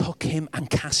they took him and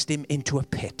cast him into a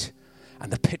pit.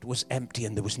 And the pit was empty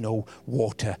and there was no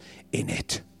water in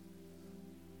it.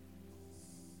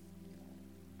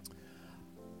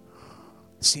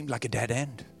 It seemed like a dead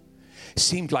end. It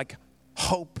seemed like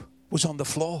hope was on the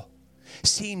floor.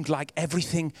 seemed like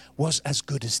everything was as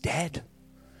good as dead.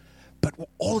 But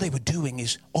all they were doing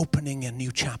is opening a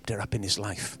new chapter up in his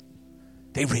life.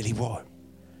 They really were.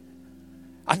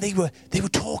 And they were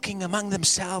talking among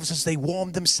themselves as they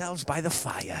warmed themselves by the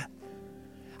fire.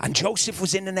 And Joseph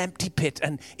was in an empty pit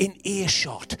and in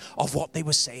earshot of what they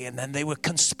were saying. And they were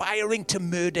conspiring to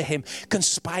murder him,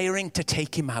 conspiring to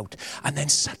take him out. And then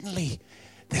suddenly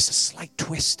there's a slight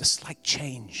twist, a slight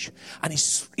change. And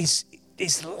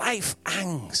his life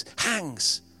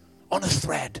hangs on a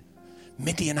thread.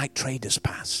 Midianite traders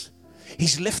pass.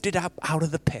 He's lifted up out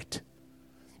of the pit.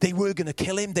 They were going to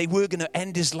kill him. They were going to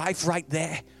end his life right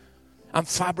there and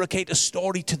fabricate a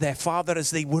story to their father as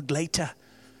they would later.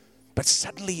 But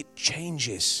suddenly it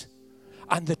changes.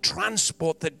 And the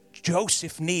transport that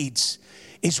Joseph needs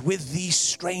is with these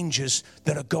strangers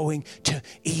that are going to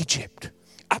Egypt.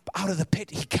 Up out of the pit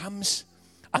he comes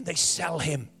and they sell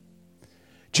him.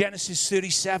 Genesis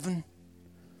 37,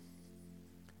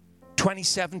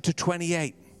 27 to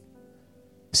 28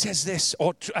 says this,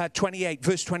 or 28,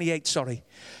 verse 28, sorry.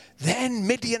 Then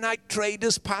Midianite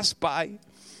traders passed by.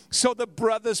 So the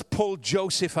brothers pulled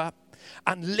Joseph up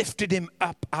and lifted him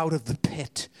up out of the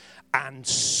pit and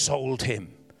sold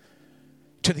him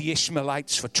to the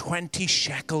Ishmaelites for 20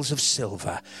 shekels of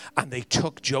silver. And they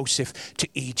took Joseph to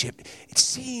Egypt. It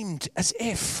seemed as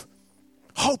if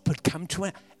hope had come to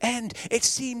an end. It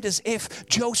seemed as if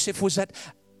Joseph was at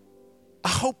a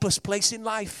hopeless place in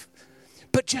life.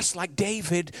 But just like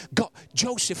David,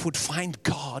 Joseph would find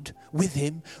God with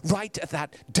him right at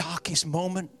that darkest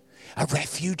moment. A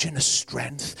refuge and a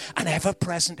strength, an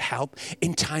ever-present help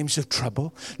in times of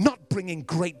trouble. Not bringing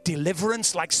great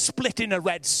deliverance like splitting a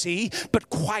Red Sea, but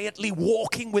quietly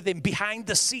walking with him behind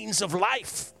the scenes of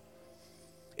life.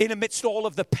 In amidst all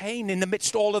of the pain, in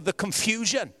amidst all of the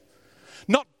confusion.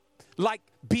 Not like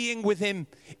being with him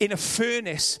in a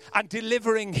furnace and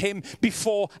delivering him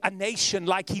before a nation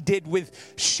like he did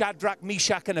with Shadrach,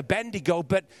 Meshach, and Abednego,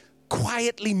 but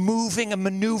quietly moving and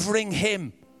maneuvering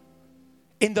him.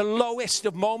 In the lowest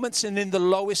of moments and in the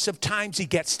lowest of times, he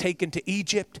gets taken to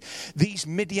Egypt. These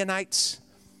Midianites,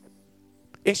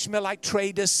 Ishmaelite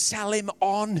traders, sell him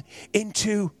on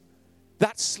into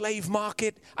that slave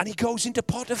market, and he goes into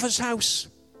Potiphar's house.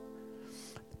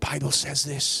 The Bible says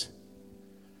this.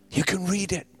 You can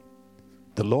read it.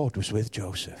 The Lord was with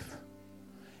Joseph.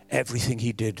 Everything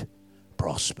he did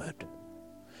prospered.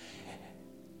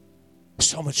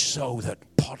 So much so that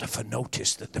Potiphar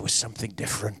noticed that there was something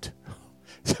different.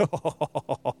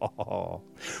 Woo-hoo!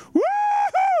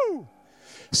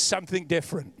 Something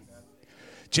different.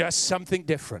 Just something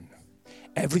different.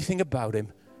 Everything about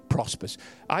him prospers.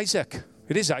 Isaac.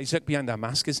 It is Isaac behind that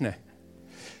mask, isn't it?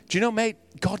 Do you know, mate,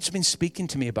 God's been speaking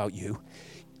to me about you.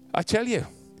 I tell you.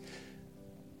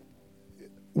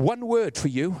 One word for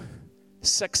you.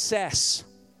 Success.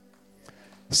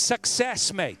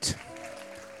 Success, mate.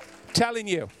 Telling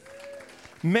you.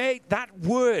 Mate, that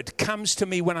word comes to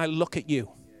me when I look at you.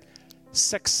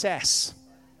 Success.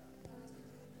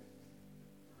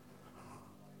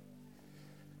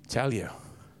 Tell you.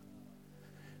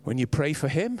 When you pray for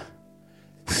him,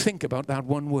 think about that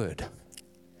one word.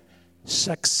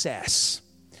 Success.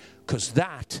 Because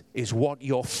that is what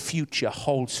your future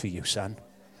holds for you, son.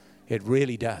 It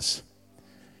really does.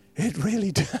 It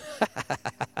really does.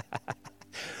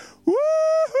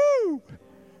 Woo-hoo!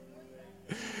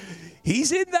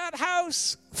 He's in that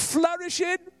house,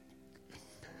 flourishing.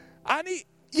 And he,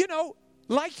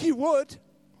 like you would,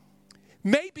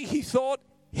 maybe he thought,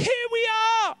 here we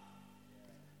are.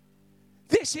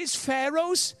 This is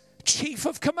Pharaoh's chief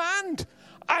of command.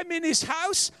 I'm in his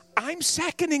house. I'm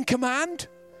second in command.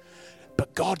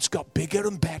 But God's got bigger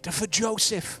and better for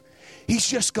Joseph. He's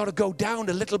just got to go down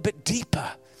a little bit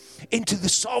deeper into the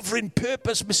sovereign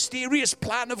purpose, mysterious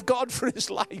plan of God for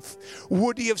his life.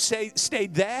 Would he have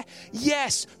stayed there?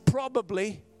 Yes,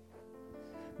 probably.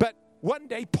 But one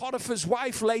day Potiphar's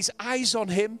wife lays eyes on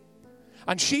him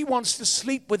and she wants to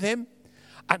sleep with him,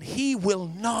 and he will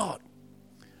not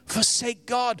forsake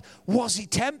God. Was he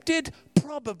tempted?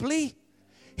 Probably.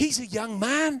 He's a young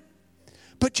man.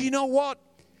 But you know what?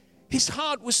 His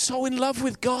heart was so in love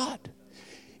with God.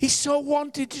 He so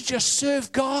wanted to just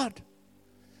serve God.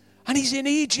 And he's in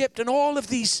Egypt and all of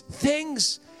these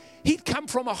things. He'd come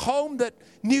from a home that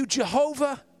knew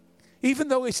Jehovah, even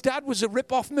though his dad was a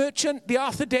rip-off merchant, the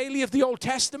Arthur Daly of the Old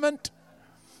Testament.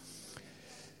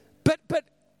 But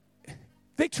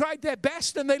they tried their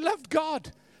best and they loved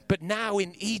God. But now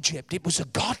in Egypt, it was a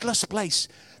godless place.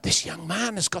 This young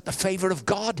man has got the favor of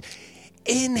God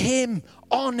in him,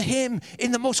 on him,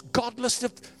 in the most godless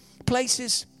of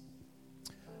places.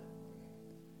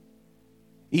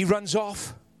 He runs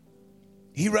off.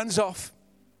 He runs off.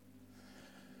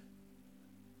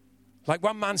 Like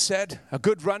one man said, a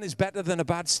good run is better than a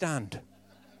bad stand.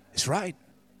 It's right.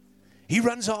 He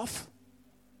runs off.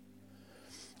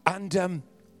 And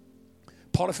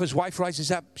Potiphar's wife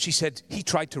rises up. She said, he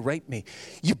tried to rape me.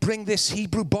 You bring this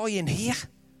Hebrew boy in here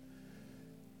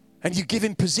and you give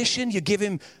him position. You give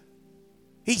him,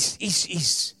 he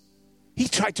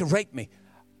tried to rape me.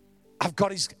 I've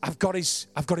got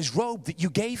his robe that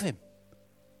you gave him.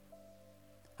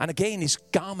 And again, his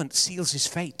garment seals his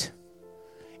fate.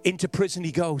 Into prison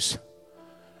he goes.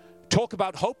 Talk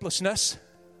about hopelessness.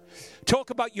 Talk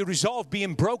about your resolve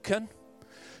being broken.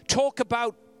 Talk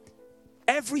about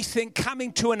everything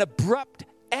coming to an abrupt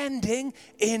ending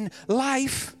in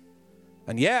life.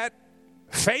 And yet,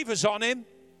 favor's on him.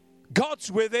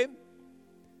 God's with him.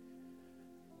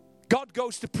 God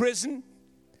goes to prison.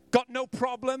 Got no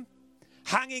problem.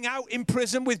 Hanging out in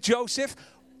prison with Joseph.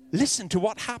 Listen to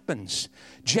what happens.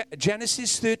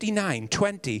 Genesis 39,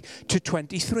 20 to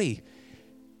 23.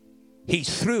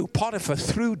 Potiphar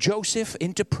threw Joseph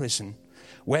into prison,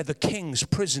 where the king's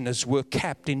prisoners were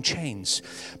kept in chains.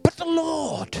 But the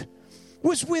Lord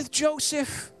was with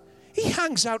Joseph. He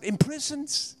hangs out in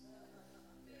prisons.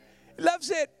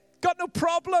 Loves it. Got no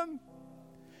problem.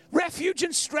 Refuge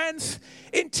and strength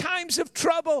in times of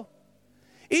trouble.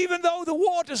 Even though the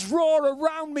waters roar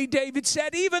around me, David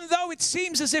said, even though it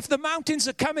seems as if the mountains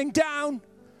are coming down,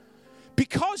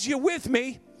 because you're with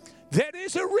me, there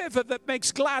is a river that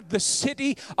makes glad the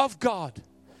city of God.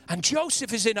 And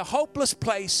Joseph is in a hopeless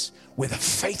place with a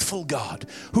faithful God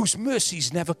whose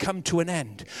mercies never come to an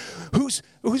end, whose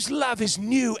love is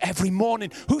new every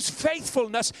morning, whose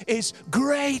faithfulness is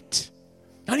great.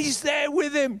 And he's there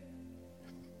with him.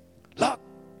 Look,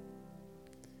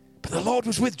 but the Lord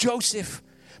was with Joseph.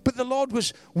 But the Lord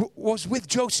was with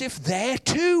Joseph there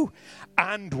too,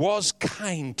 and was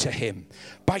kind to him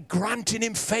by granting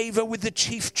him favor with the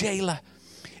chief jailer.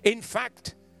 In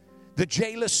fact, the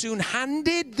jailer soon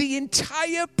handed the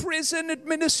entire prison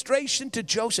administration to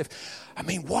Joseph. I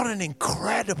mean, what an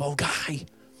incredible guy.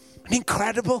 An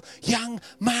incredible young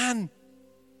man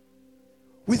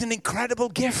with an incredible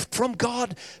gift from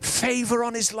God, favor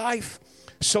on his life,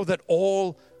 so that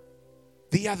all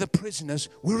the other prisoners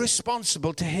were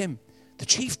responsible to him. The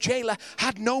chief jailer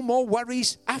had no more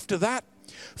worries after that,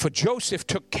 for Joseph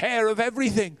took care of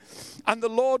everything, and the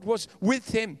Lord was with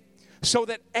him, so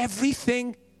that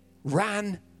everything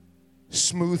ran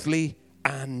smoothly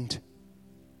and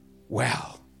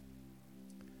well.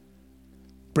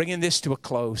 Bringing this to a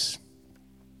close,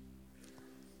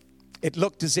 it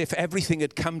looked as if everything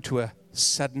had come to a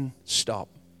sudden stop.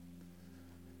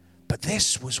 But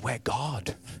this was where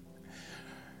God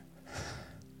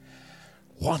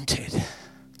wanted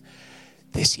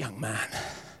this young man.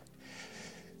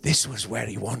 This was where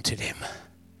he wanted him.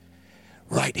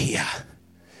 Right here.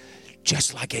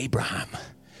 Just like Abraham,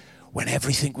 when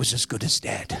everything was as good as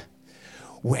dead.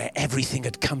 Where everything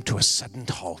had come to a sudden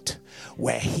halt.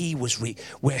 Where he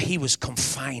was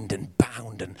confined and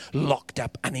bound and locked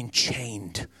up and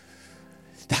enchained.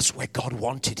 That's where God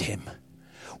wanted him.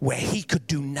 Where he could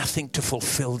do nothing to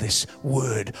fulfill this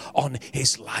word on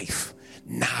his life.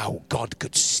 Now God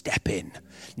could step in.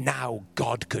 Now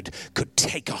God could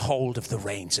take a hold of the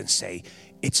reins and say,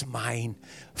 it's mine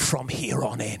from here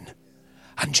on in.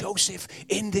 And Joseph,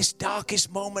 in this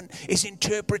darkest moment, is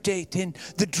interpreting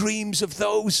the dreams of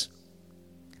those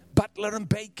butler and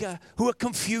baker who are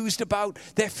confused about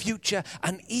their future.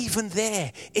 And even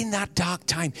there, in that dark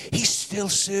time, he's still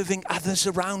serving others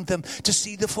around them to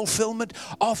see the fulfillment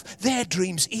of their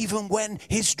dreams, even when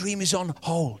his dream is on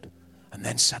hold. And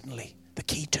then suddenly, the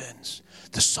key turns.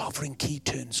 The sovereign key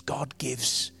turns. God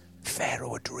gives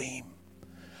Pharaoh a dream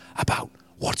about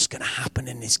what's going to happen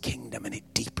in his kingdom, and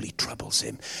it deeply troubles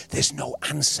him. There's no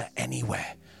answer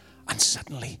anywhere. And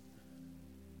suddenly,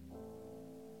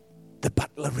 the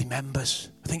butler remembers.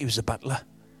 I think it was the butler,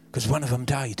 because one of them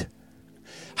died.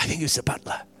 I think it was the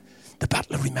butler. The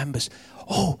butler remembers.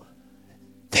 Oh,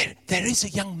 there is a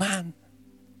young man.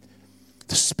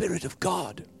 The Spirit of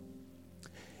God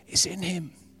is in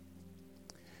him.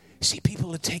 See, people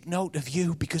will take note of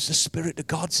you because the Spirit of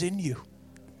God's in you.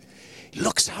 He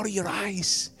looks out of your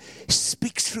eyes. He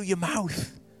speaks through your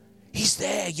mouth. He's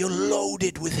there. You're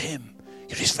loaded with him.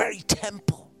 You're his very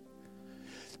temple.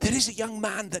 There is a young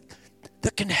man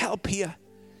that can help here.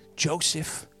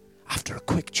 Joseph, after a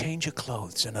quick change of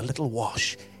clothes and a little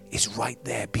wash, is right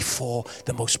there before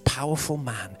the most powerful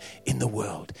man in the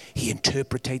world. He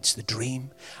interprets the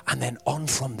dream, and then on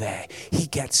from there, he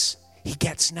gets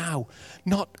now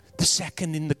not the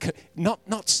second in the,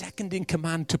 not second in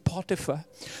command to Potiphar,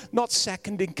 not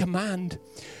second in command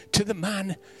to the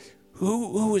man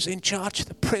who was in charge of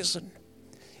the prison.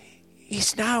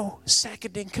 He's now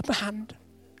second in command.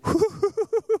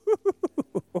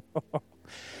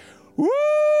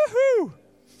 Woo-hoo!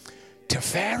 To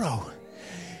Pharaoh.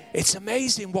 It's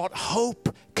amazing what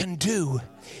hope can do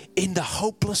in the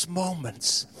hopeless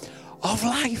moments of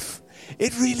life.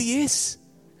 It really is.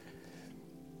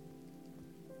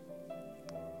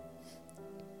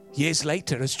 Years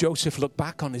later, as Joseph looked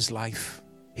back on his life,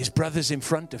 his brothers in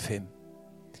front of him,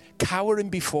 cowering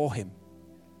before him,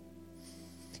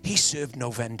 he served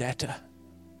no vendetta.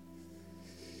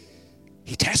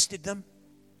 He tested them.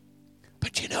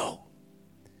 But you know,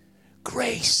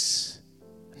 grace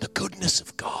and the goodness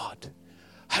of God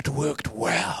had worked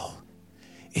well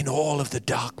in all of the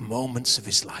dark moments of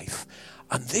his life.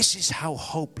 And this is how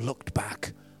hope looked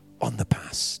back on the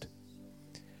past.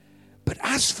 But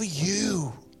as for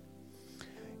you,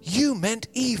 you meant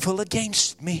evil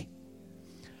against me,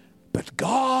 but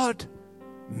God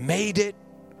made it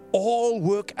all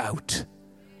work out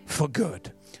for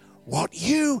good. What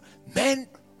you meant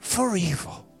for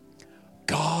evil,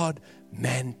 God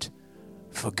meant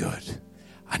for good.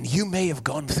 And you may have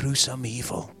gone through some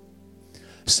evil.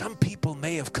 Some people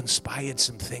may have conspired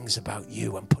some things about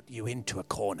you and put you into a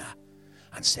corner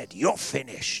and said, you're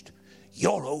finished,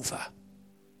 you're over.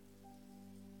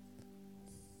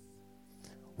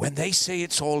 When they say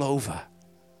it's all over,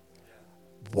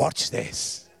 watch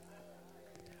this.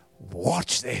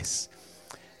 Watch this.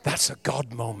 That's a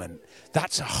God moment.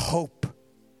 That's a hope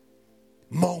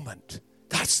moment.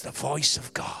 That's the voice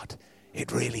of God.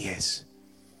 It really is.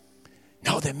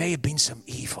 Now, there may have been some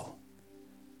evil,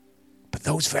 but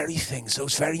those very things,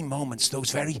 those very moments,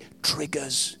 those very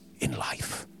triggers in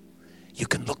life, you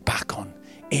can look back on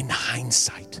in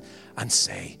hindsight and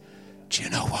say, do you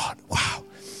know what? Wow,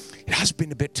 it has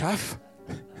been a bit tough.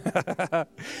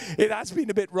 It has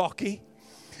been a bit rocky.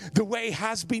 The way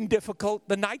has been difficult.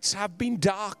 The nights have been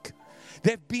dark.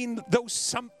 There have been those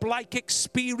sump-like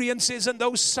experiences and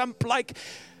those sump-like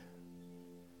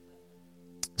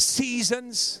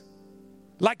seasons,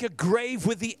 like a grave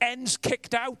with the ends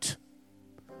kicked out,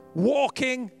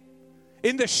 walking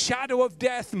in the shadow of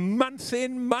death, month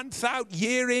in, month out,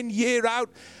 year in, year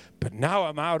out. But now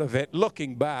I'm out of it,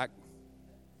 looking back.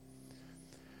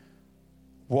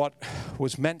 What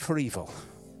was meant for evil,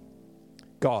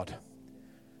 God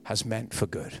has meant for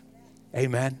good.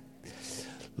 Amen.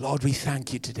 Lord, we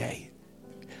thank you today.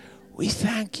 We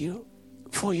thank you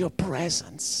for your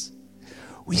presence.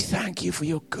 We thank you for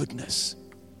your goodness.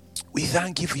 We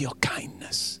thank you for your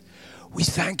kindness. We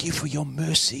thank you for your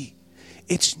mercy.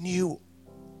 It's new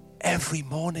every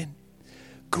morning.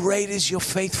 Great is your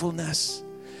faithfulness.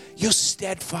 Your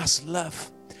steadfast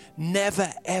love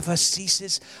never ever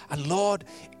ceases. And Lord,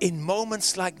 in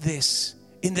moments like this,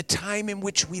 in the time in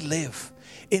which we live,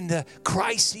 in the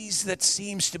crises that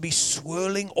seems to be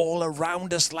swirling all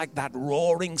around us like that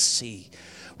roaring sea,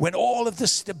 when all of the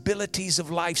stabilities of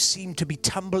life seem to be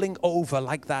tumbling over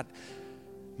like that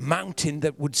mountain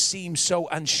that would seem so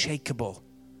unshakable,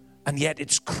 and yet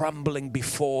it's crumbling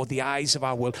before the eyes of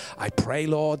our world, I pray,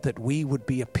 Lord, that we would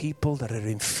be a people that are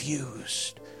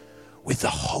infused with the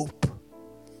hope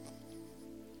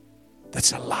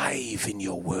that's alive in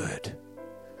your word,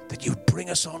 that you bring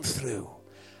us on through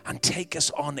and take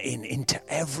us on into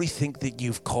everything that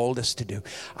you've called us to do.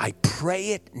 I pray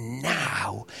it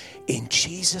now in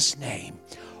Jesus' name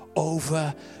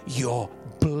over your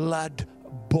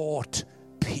blood-bought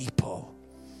people.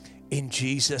 In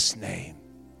Jesus' name,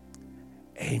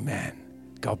 amen.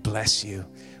 God bless you.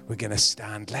 We're going to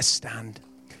stand. Let's stand.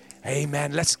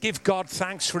 Amen. Let's give God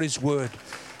thanks for his word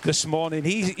this morning.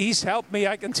 He's helped me,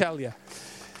 I can tell you.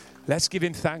 Let's give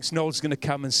him thanks. Noel's going to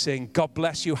come and sing. God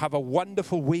bless you. Have a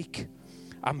wonderful week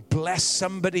and bless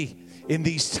somebody in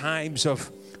these times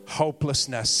of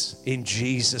hopelessness in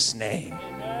Jesus' name.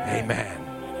 Amen.